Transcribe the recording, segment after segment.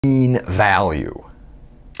mean value.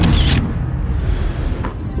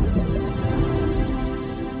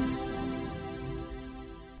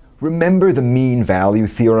 Remember the mean value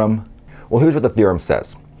theorem? Well, here's what the theorem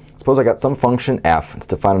says. Suppose I got some function f, it's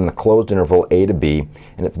defined in the closed interval a to b,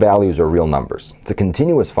 and its values are real numbers. It's a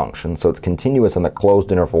continuous function, so it's continuous on the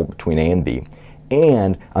closed interval between a and b,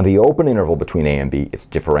 and on the open interval between a and b, it's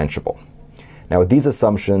differentiable. Now with these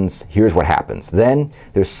assumptions, here's what happens. Then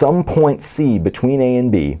there's some point c between a and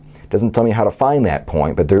b. It doesn't tell me how to find that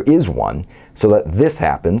point, but there is one. So that this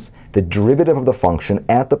happens, the derivative of the function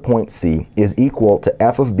at the point c is equal to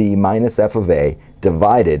f of b minus f of a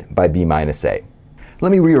divided by b minus a.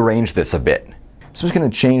 Let me rearrange this a bit. So I'm just going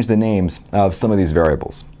to change the names of some of these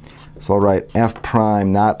variables. So I'll write f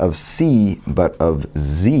prime not of c but of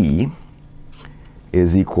z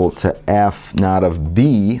is equal to f not of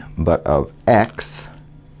b but of x.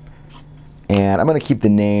 And I'm going to keep the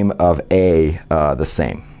name of a the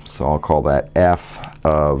same. So I'll call that f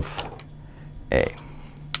of a.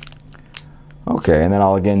 Okay, and then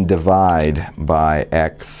I'll again divide by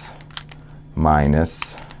x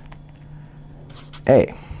minus a.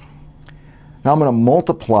 Now I'm going to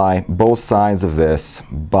multiply both sides of this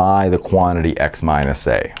by the quantity x minus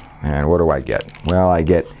a. And what do I get? Well, I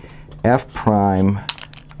get f prime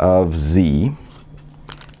of z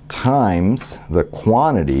times the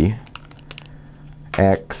quantity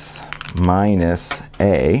x minus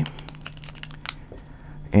a,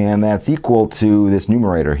 and that's equal to this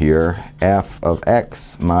numerator here, f of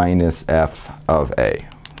x minus f of a.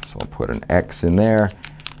 So I'll put an x in there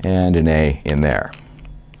and an a in there.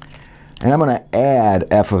 And I'm going to add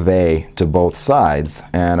f of a to both sides,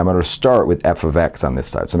 and I'm going to start with f of x on this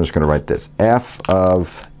side. So I'm just going to write this. F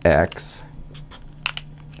of x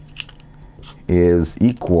is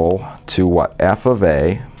equal to what? F of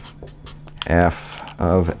a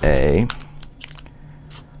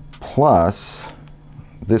plus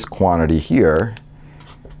this quantity here,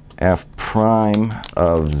 f prime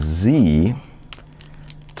of z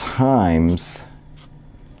times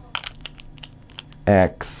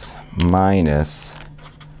x minus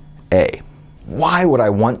a. Why would I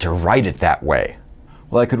want to write it that way?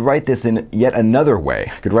 Well, I could write this in yet another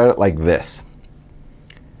way. I could write it like this.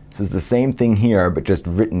 This is the same thing here, but just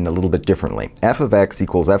written a little bit differently. F of x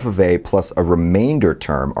equals f of a plus a remainder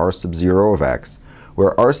term, r sub 0 of x,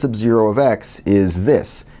 where r sub 0 of x is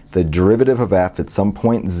this, the derivative of f at some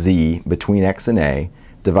point z between x and a,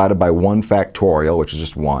 divided by 1 factorial, which is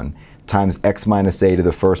just 1, times x minus a to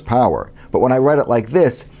the first power. But when I write it like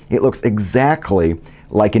this, it looks exactly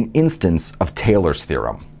like an instance of Taylor's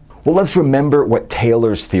theorem. Well, let's remember what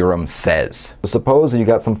Taylor's theorem says. So suppose that you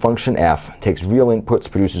got some function f, takes real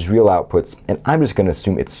inputs, produces real outputs, and I'm just going to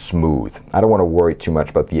assume it's smooth. I don't want to worry too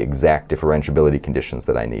much about the exact differentiability conditions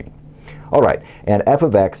that I need. All right, and f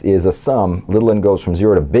of x is a sum, little n goes from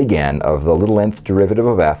 0 to big N, of the little nth derivative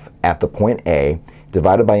of f at the point a,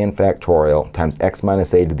 divided by n factorial, times x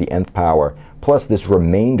minus a to the nth power, plus this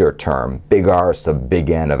remainder term, big R sub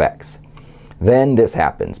big N of x. Then this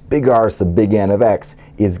happens. Big R sub big N of x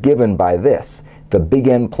is given by this, the big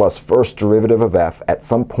N plus first derivative of f at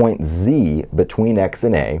some point z between x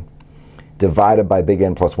and a, divided by big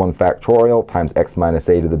N plus 1 factorial times x minus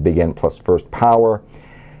a to the big N plus first power.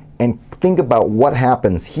 And think about what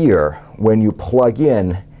happens here when you plug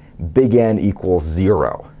in big N equals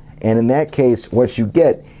 0. And in that case, what you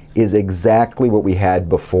get is exactly what we had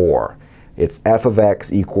before. It's f of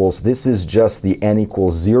x equals, this is just the n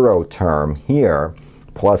equals 0 term here,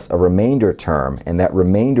 plus a remainder term. And that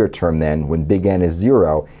remainder term then, when big N is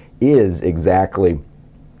 0, is exactly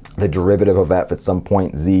the derivative of f at some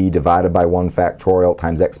point z divided by 1 factorial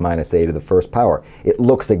times x minus a to the first power. It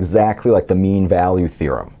looks exactly like the mean value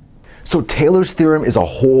theorem. So Taylor's theorem is a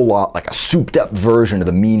whole lot like a souped up version of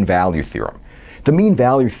the mean value theorem. The mean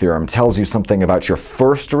value theorem tells you something about your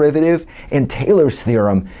first derivative, and Taylor's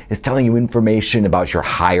theorem is telling you information about your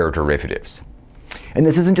higher derivatives. And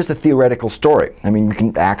this isn't just a theoretical story. I mean, you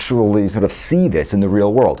can actually sort of see this in the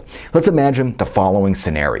real world. Let's imagine the following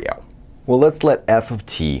scenario. Well, let's let f of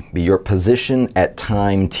t be your position at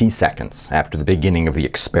time t seconds after the beginning of the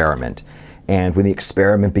experiment. And when the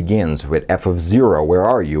experiment begins with f of 0, where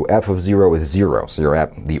are you? F of 0 is 0, so you're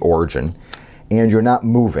at the origin. And you're not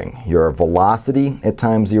moving. Your velocity at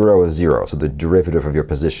time 0 is 0, so the derivative of your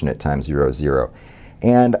position at time 0 is 0.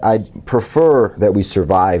 And I'd prefer that we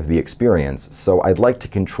survive the experience, so I'd like to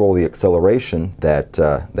control the acceleration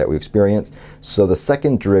that we experience. So the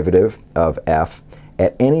second derivative of f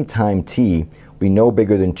at any time t will be no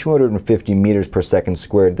bigger than 250 meters per second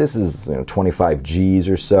squared. This is 25 g's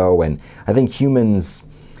or so, and I think humans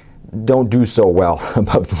don't do so well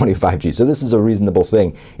above 25 Gs. So this is a reasonable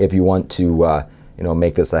thing if you want to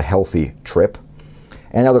make this a healthy trip.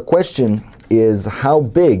 And now the question is, how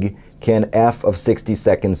big can f of 60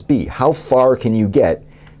 seconds be? How far can you get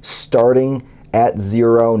starting at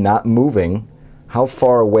 0, not moving? How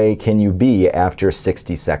far away can you be after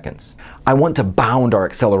 60 seconds? I want to bound our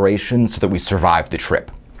acceleration so that we survive the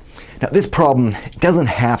trip. Now, this problem doesn't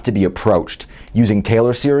have to be approached using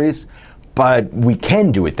Taylor series, but we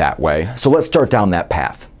can do it that way. So let's start down that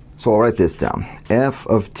path. So I'll write this down. F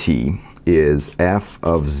of t is f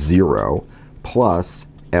of 0 plus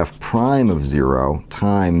f prime of 0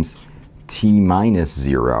 times t minus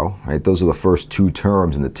 0, right? Those are the first two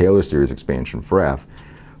terms in the Taylor series expansion for f,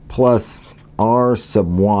 plus r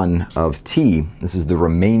sub 1 of t. This is the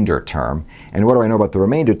remainder term. And what do I know about the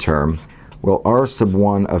remainder term? Well, r sub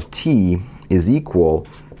 1 of t is equal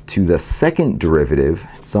to the second derivative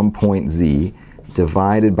at some point z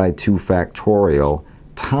divided by 2 factorial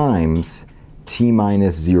times t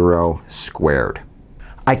minus 0 squared.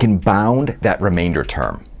 I can bound that remainder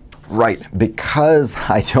term. Right, because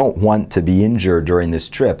I don't want to be injured during this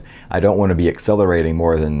trip, I don't want to be accelerating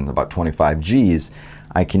more than about 25 Gs,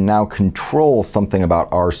 I can now control something about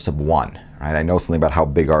r sub 1. Right? I know something about how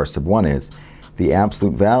big r sub 1 is. The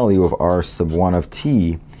absolute value of r sub 1 of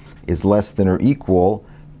t is less than or equal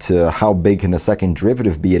to how big can the second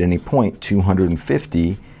derivative be at any point,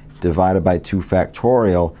 250 divided by 2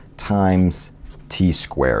 factorial times t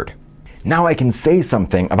squared. Now I can say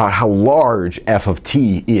something about how large f of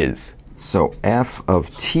t is. So f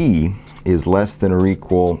of t is less than or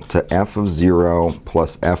equal to f of 0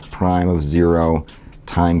 plus f prime of 0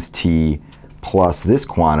 times t plus this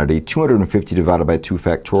quantity. 250 divided by 2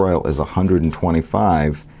 factorial is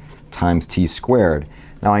 125 times t squared.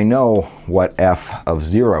 Now I know what f of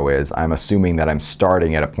 0 is. I'm assuming that I'm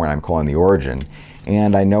starting at a point I'm calling the origin.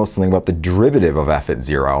 And I know something about the derivative of f at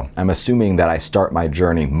 0. I'm assuming that I start my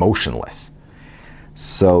journey motionless.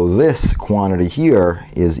 So this quantity here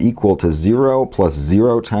is equal to 0 plus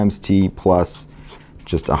 0 times t plus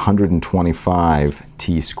just 125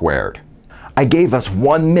 t squared. I gave us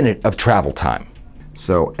 1 minute of travel time.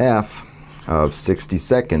 So f of 60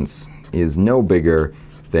 seconds is no bigger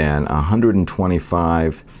than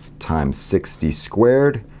 125 times 60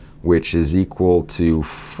 squared, which is equal to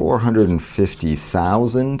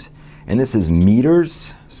 450,000. And this is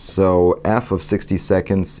meters, so f of 60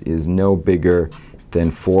 seconds is no bigger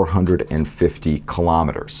than 450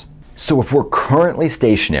 kilometers. So if we're currently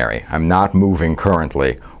stationary, I'm not moving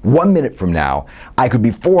currently, 1 minute from now, I could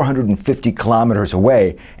be 450 kilometers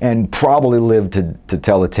away and probably live to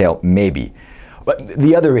tell the tale, maybe. But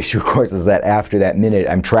the other issue, of course, is that after that minute,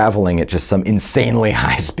 I'm traveling at just some insanely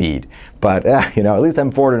high speed. But, at least I'm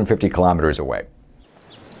 450 kilometers away.